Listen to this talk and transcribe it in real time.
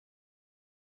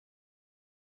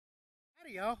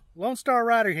Howdy, y'all. Lone Star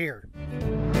Rider here.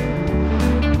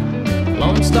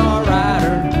 Lone Star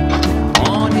Rider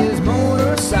on his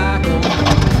motorcycle,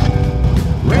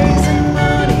 raising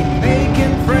money,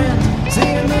 making friends,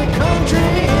 seeing the country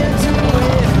into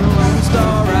it. Lone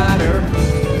Star Rider.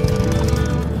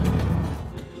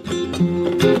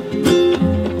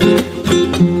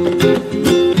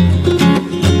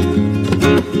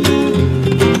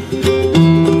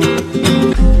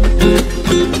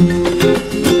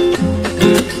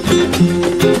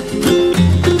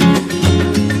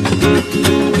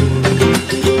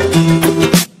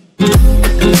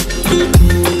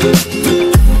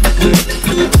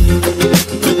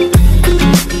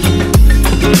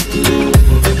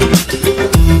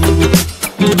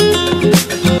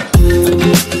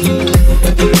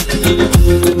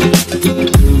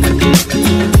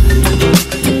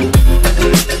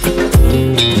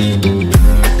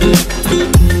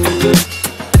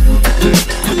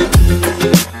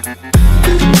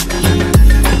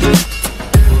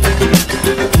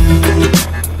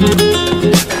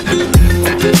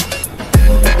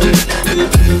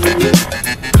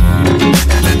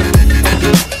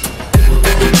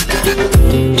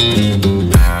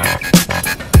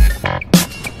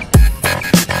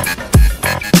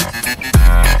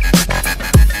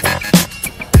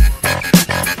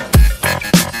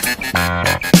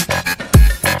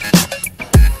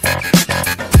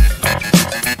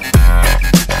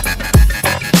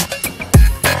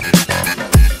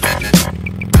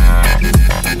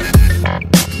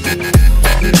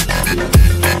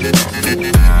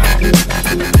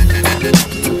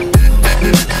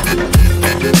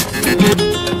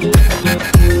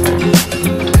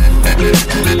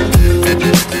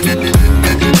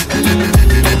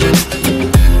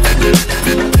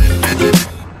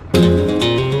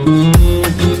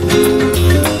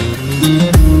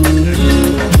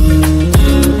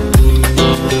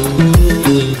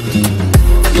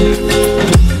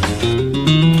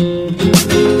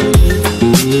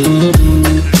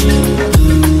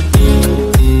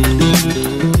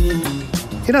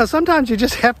 You know, sometimes you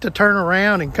just have to turn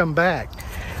around and come back.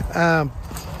 I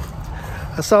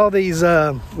saw these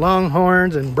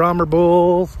longhorns and Brahma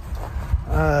bulls,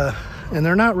 and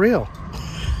they're not real.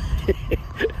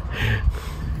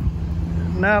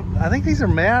 Now, I think these are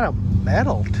made of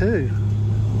metal too.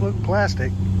 Look,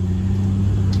 plastic.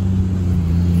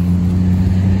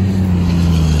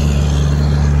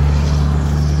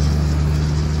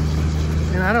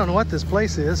 And I don't know what this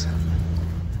place is.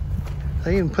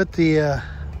 They even put the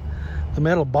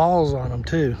metal balls on them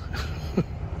too.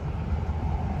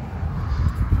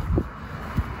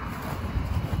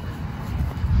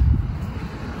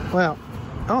 Well,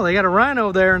 oh, they got a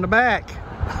rhino there in the back.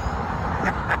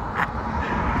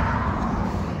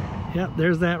 Yep,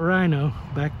 there's that rhino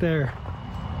back there.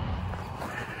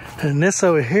 And this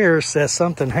over here says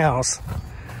something else.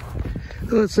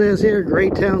 Well, it says here,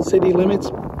 Greytown City Limits,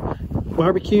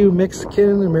 Barbecue,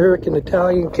 Mexican, American,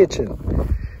 Italian Kitchen.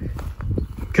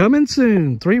 Coming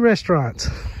soon, 3 restaurants.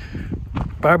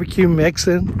 Barbecue,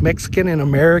 Mexican, and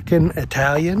American,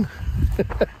 Italian.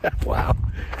 Wow.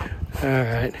 All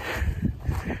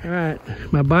right.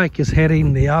 My bike is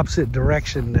heading the opposite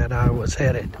direction that I was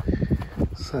headed.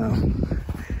 So,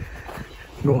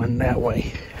 going that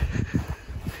way.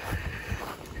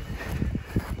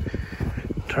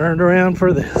 Turned around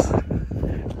for this.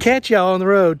 Catch y'all on the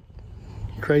road.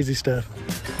 Crazy stuff.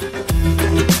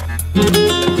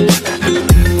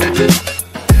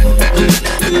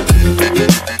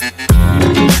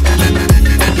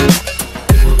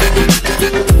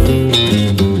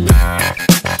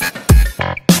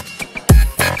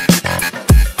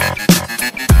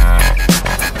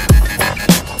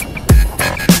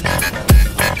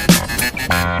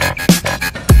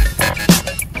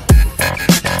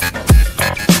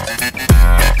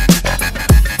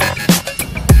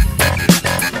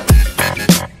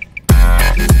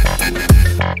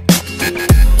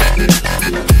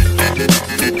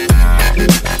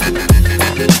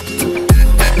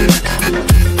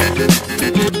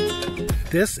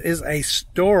 This is a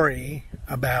story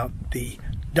about the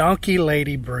Donkey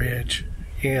Lady Bridge.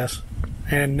 Yes,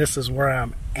 and this is where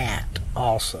I'm at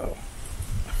also.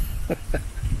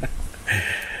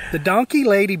 The Donkey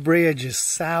Lady Bridge is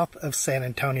south of San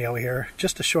Antonio here,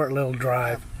 just a short little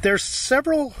drive. There's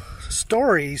several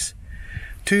stories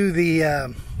to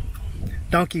the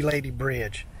Donkey Lady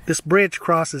Bridge. This bridge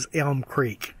crosses Elm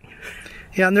Creek.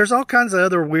 Yeah, and there's all kinds of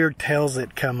other weird tales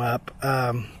that come up.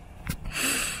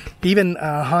 Even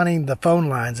haunting the phone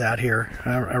lines out here.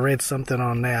 I read something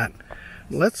on that.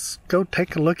 Let's go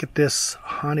take a look at this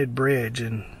haunted bridge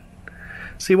and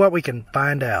see what we can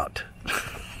find out.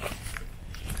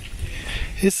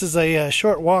 This is a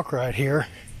short walk right here.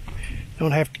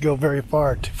 Don't have to go very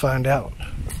far to find out.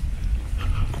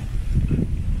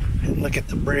 And look at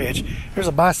the bridge. There's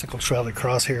a bicycle trail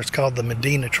across here. It's called the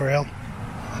Medina Trail.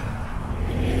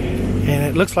 And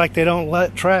it looks like they don't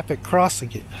let traffic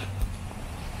crossing it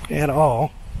at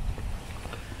all.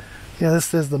 Yeah,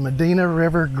 this is the Medina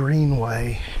River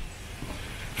Greenway.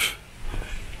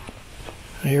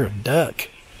 I hear a duck.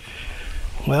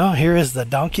 Well, here is the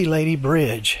Donkey Lady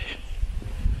Bridge.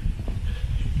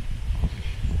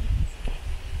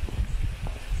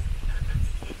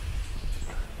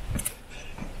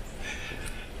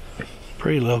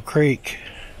 Pretty little creek.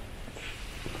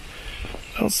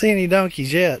 Don't see any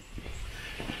donkeys yet.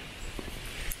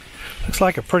 Looks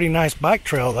like a pretty nice bike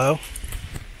trail though.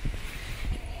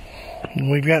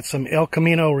 And we've got some El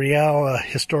Camino Real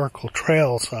historical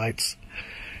trail sites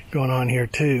going on here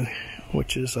too,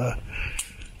 which is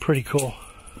pretty cool.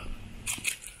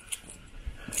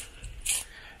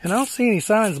 And I don't see any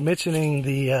signs mentioning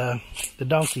the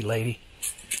Donkey Lady.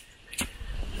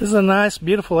 This is a nice,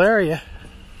 beautiful area.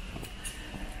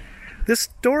 This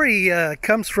story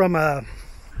comes from a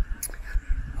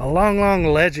long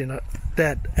legend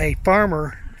that a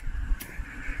farmer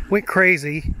went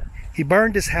crazy. He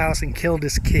burned his house and killed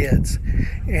his kids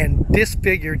and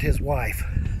disfigured his wife.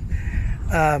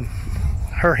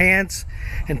 Her hands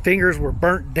and fingers were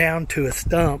burnt down to a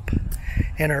stump,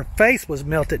 and her face was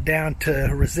melted down to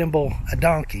resemble a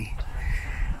donkey.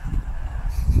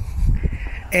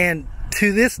 And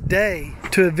to this day,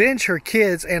 to avenge her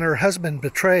kids and her husband's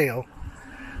betrayal,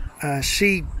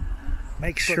 she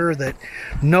makes sure that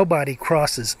nobody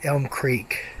crosses Elm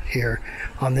Creek here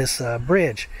on this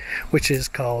bridge, which is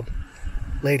called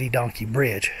Lady Donkey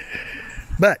Bridge.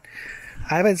 But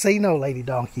I haven't seen no lady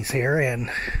donkeys here,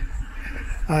 and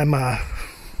I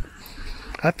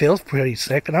feel pretty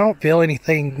sick, and I don't feel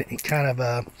anything kind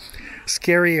of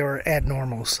scary or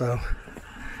abnormal. So,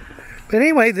 but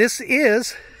anyway, this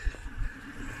is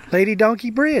Lady Donkey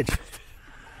Bridge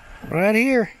right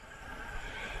here.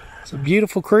 It's a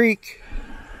beautiful creek.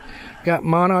 Got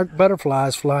monarch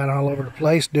butterflies flying all over the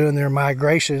place doing their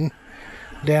migration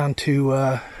down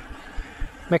to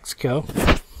Mexico.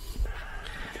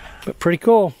 But pretty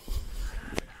cool.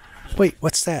 Wait,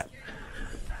 what's that?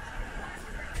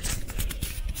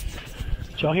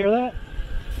 Did y'all hear that?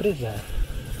 What is that?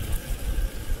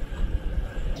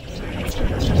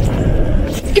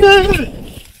 Good.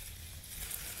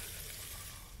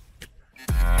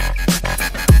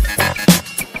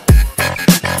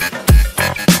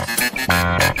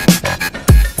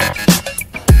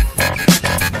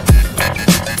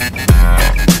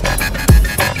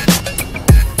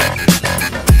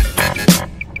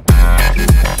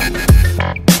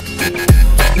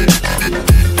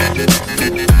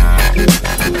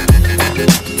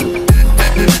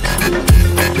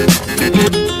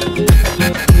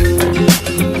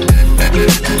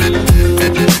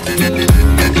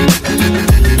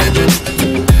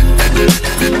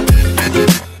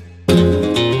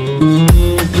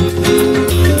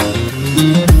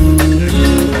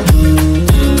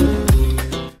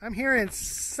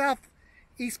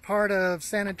 Southeast part of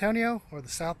San Antonio, or the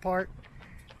south part.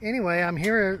 Anyway, I'm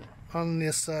here on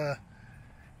this the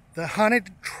haunted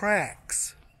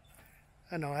tracks.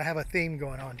 I know I have a theme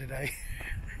going on today.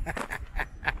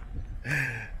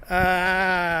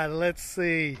 Let's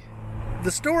see.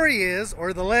 The story is,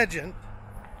 or the legend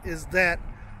is, that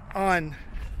on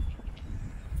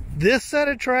this set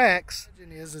of tracks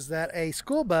is that a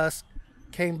school bus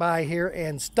came by here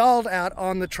and stalled out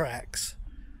on the tracks.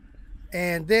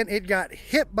 And then it got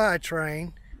hit by a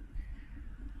train,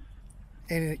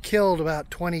 and it killed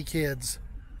about 20 kids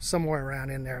somewhere around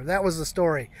in there. That was the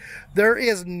story. There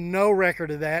is no record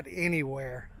of that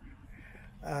anywhere.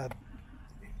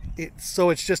 So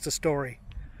it's just a story.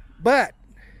 But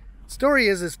the story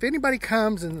is if anybody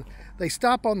comes and they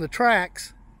stop on the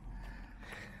tracks,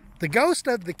 the ghost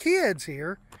of the kids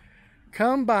here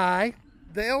come by,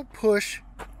 they'll push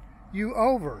you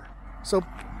over. So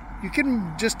you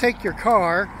can just take your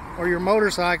car or your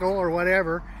motorcycle or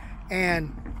whatever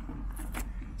and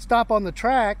stop on the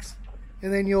tracks,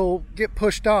 and then you'll get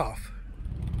pushed off.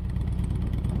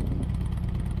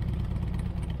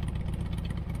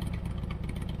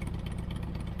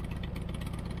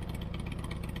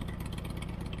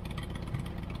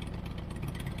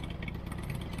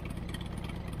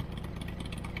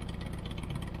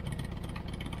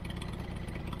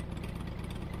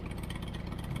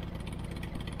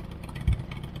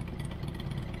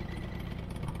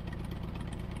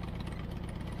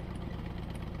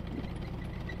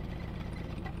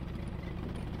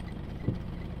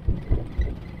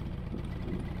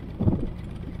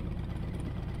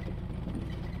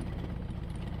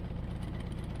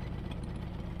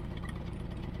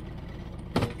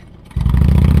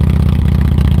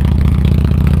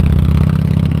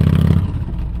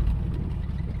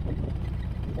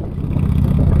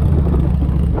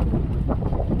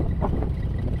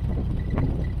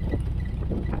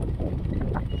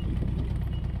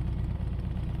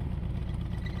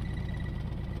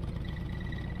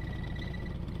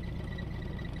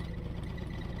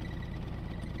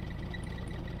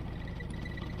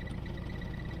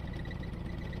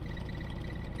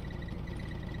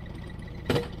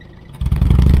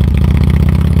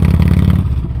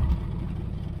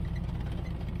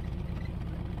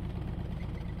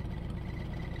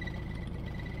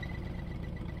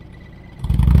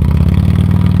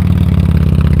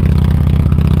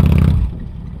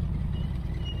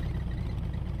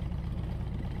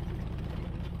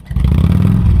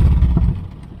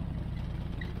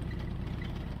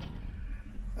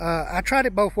 I tried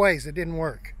it both ways. It didn't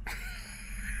work.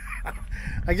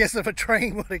 I guess if a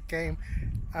train would have came,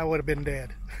 I would have been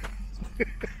dead.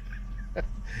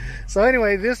 So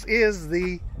anyway, this is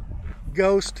the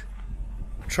ghost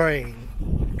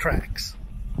train tracks.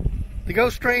 The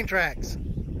ghost train tracks.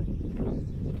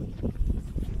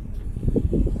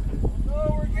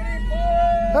 Oh, we're getting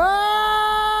bored!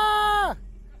 Ah!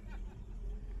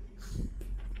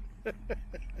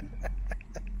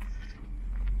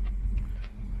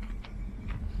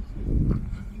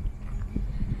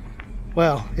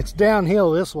 Well, it's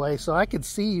downhill this way, so I could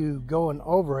see you going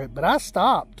over it, but I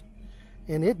stopped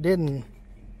and it didn't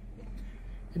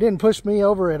push me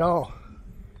over at all.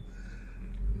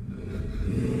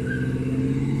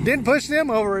 Didn't push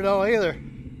them over at all either.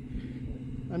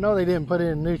 I know they didn't put it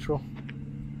in neutral.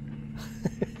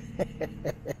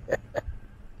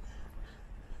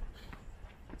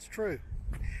 It's true.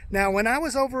 Now, when I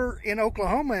was over in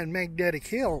Oklahoma in Magnetic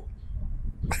Hill,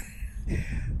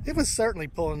 it was certainly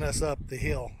pulling us up the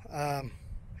hill,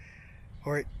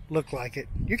 or it looked like it.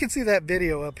 You can see that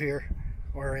video up here,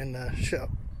 or in the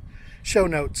show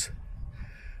notes.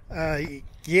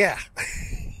 Yeah.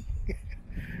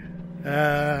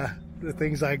 The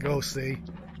things I go see.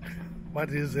 What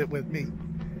is it with me?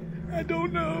 I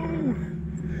don't know.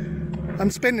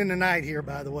 I'm spending the night here,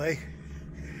 by the way,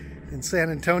 in San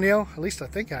Antonio. At least I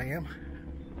think I am.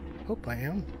 Hope I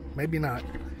am. Maybe not.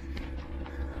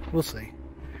 We'll see.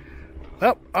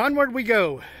 Well, onward we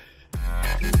go.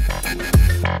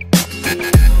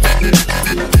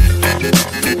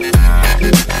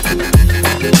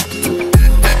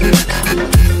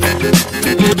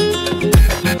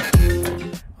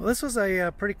 Well, this was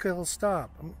a pretty cool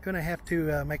stop. I'm going to have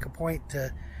to make a point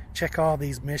to check all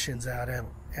these missions out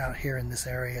here in this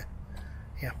area.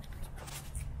 Yeah.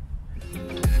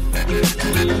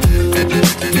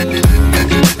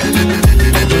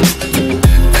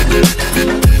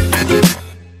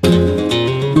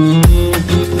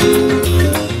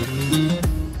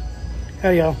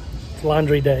 Howdy, y'all. It's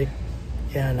laundry day.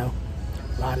 Yeah, I know.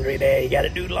 Laundry day. You gotta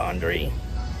do laundry.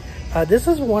 This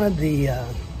is one of the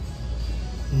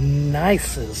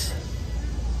nicest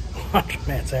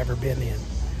laundromats I've ever been in.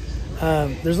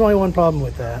 There's only one problem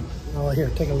with that. Oh,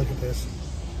 here, take a look at this.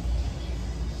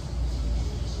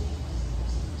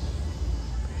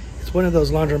 It's one of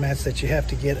those laundromats that you have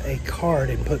to get a card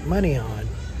and put money on.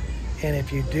 And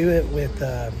if you do it with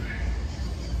a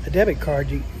debit card,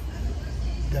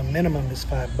 the minimum is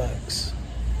 $5.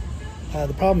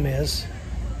 The problem is,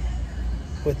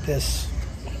 with this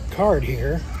card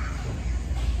here,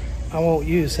 I won't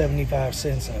use 75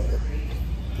 cents of it.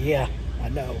 Yeah, I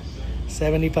know.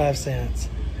 75 cents.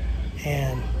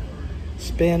 And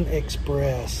Spin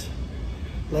Express.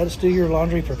 Let us do your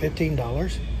laundry for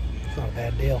 $15. It's not a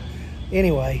bad deal.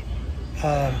 Anyway,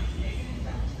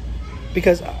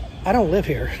 because I don't live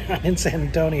here. I'm in San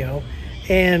Antonio.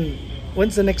 And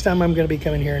when's the next time I'm going to be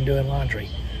coming here and doing laundry?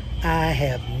 I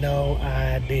have no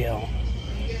idea.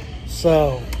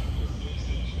 So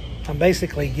I'm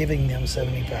basically giving them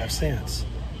 75 cents.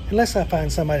 Unless I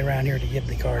find somebody around here to give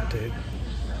the card to.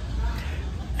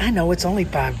 I know it's only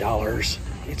 $5.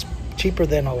 It's cheaper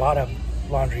than a lot of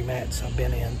laundromats I've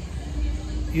been in,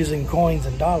 using coins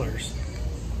and dollars.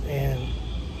 And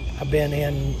I've been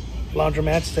in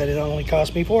laundromats that it only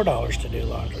cost me $4 to do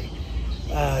laundry.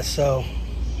 So,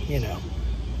 you know,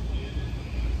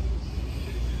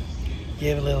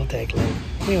 give a little, take a little.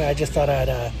 Anyway, I just thought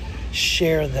I'd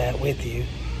share that with you.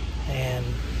 And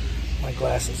my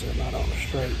glasses are not on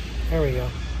straight. There we go.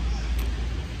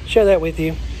 Share that with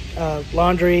you.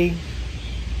 Laundry.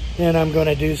 Then I'm going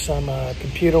to do some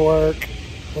computer work.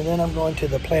 And then I'm going to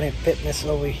the Planet Fitness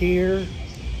over here.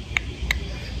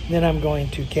 Then I'm going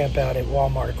to camp out at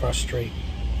Walmart across the street.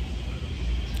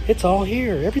 It's all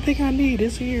here. Everything I need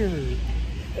is here.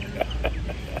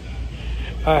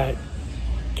 All right.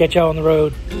 Catch y'all on the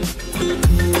road.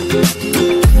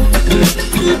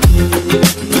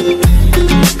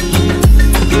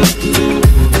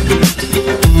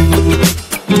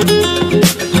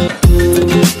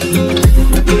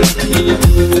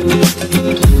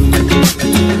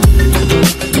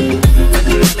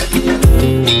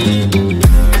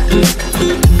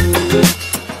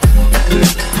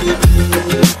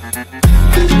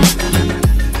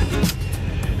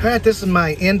 Alright, this is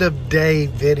my end of day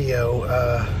video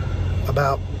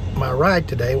about my ride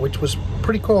today, which was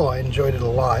pretty cool. I enjoyed it a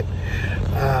lot.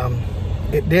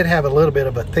 It did have a little bit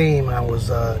of a theme. I was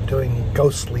doing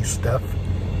ghostly stuff.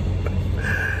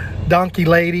 Donkey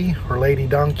Lady, or Lady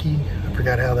Donkey, I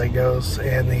forgot how that goes,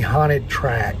 and the haunted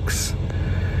tracks.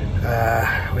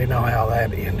 We know how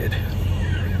that ended.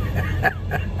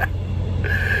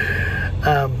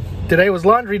 Today was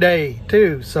laundry day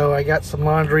too, so I got some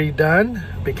laundry done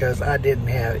because I didn't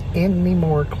have any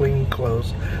more clean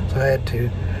clothes, so I had to.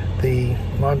 The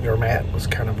laundromat was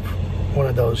kind of one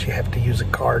of those you have to use a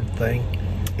card thing.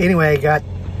 Anyway, I got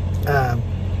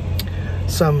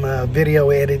some video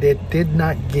edited, did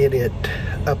not get it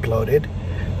uploaded.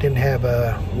 Didn't have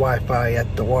Wi-Fi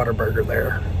at the Whataburger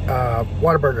there.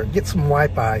 Whataburger, get some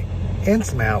Wi-Fi and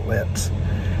some outlets,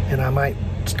 and I might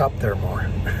stop there more.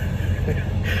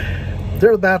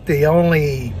 They're about the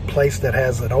only place that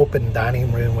has an open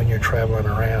dining room when you're traveling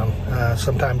around.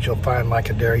 Sometimes you'll find like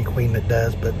a Dairy Queen that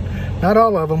does, but not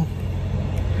all of them.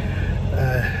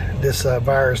 This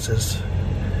virus has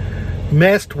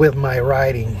messed with my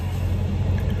writing.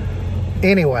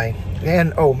 Anyway,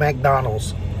 and oh,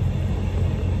 McDonald's.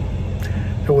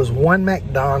 There was one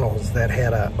McDonald's that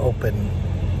had an open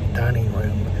dining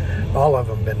room. All of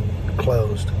them been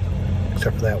closed,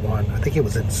 except for that one. I think it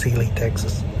was in Sealy,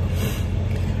 Texas.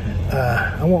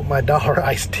 I want my dollar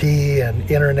iced tea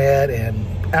and internet and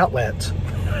outlets.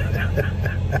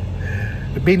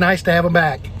 It'd be nice to have them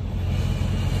back.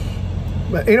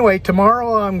 But anyway,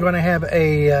 tomorrow I'm going to have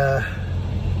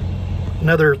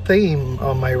another theme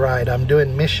on my ride. I'm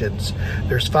doing missions.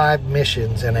 There's 5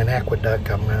 missions in an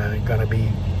aqueduct I'm going to be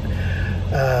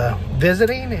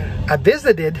visiting. I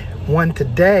visited one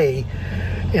today,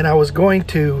 and I was going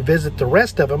to visit the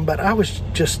rest of them, but I was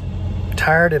just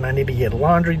tired, and I need to get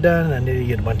laundry done, and I need to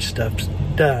get a bunch of stuff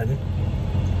done.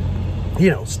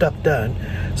 You know, stuff done.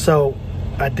 So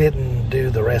I didn't do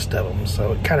the rest of them,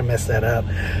 so it kind of messed that up.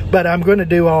 But I'm going to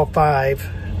do all 5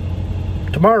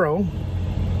 tomorrow.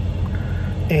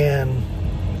 And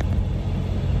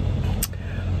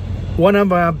one of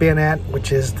them I've been at,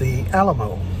 which is the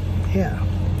Alamo. Yeah,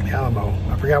 the Alamo.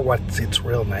 I forgot what's its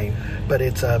real name, but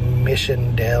it's a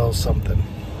Mission Del something.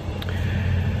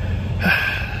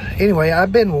 Anyway,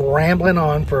 I've been rambling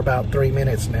on for about 3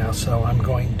 minutes now, so I'm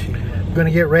going to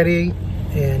get ready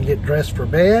and get dressed for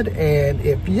bed. And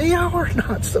if y'all are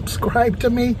not subscribed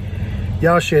to me,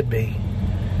 y'all should be.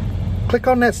 Click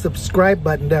on that subscribe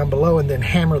button down below and then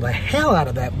hammer the hell out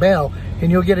of that bell, and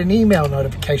you'll get an email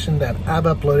notification that I've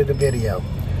uploaded a video.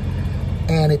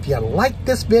 And if you like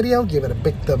this video, give it a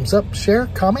big thumbs up, share,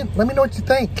 comment, let me know what you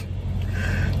think.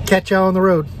 Catch y'all on the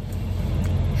road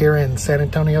here in San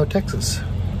Antonio, Texas.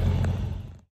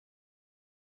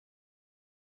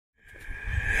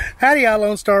 Howdy, y'all,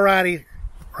 Lone Star Ridey.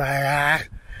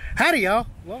 Howdy, y'all.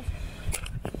 Well,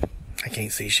 I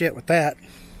can't see shit with that.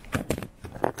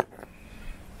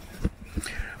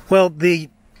 Well, it's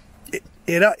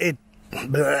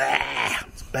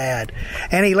bad.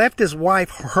 And he left his wife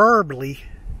horribly,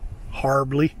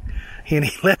 and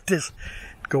he left his,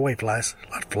 go away flies,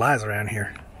 a lot of flies around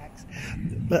here.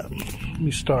 But let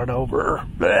me start over.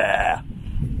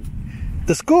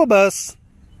 The school bus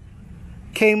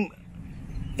came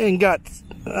and got,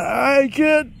 I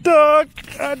can't talk,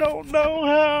 I don't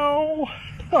know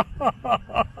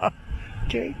how.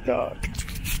 Can't talk.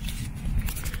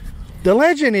 The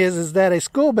legend is that a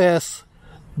school bus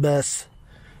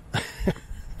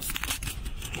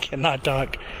cannot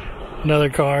talk. Another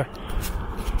car.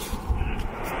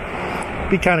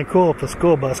 Be kind of cool if a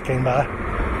school bus came by.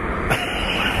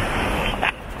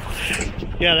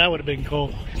 Yeah, that would have been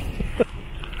cool.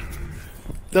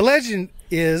 The legend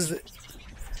is,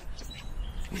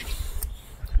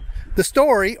 the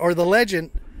story or the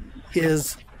legend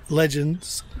is legend.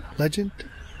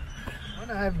 When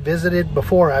I've visited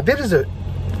before, I visited.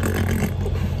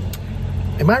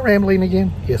 Am I rambling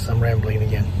again? Yes, I'm rambling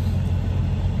again.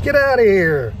 Get out of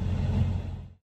here.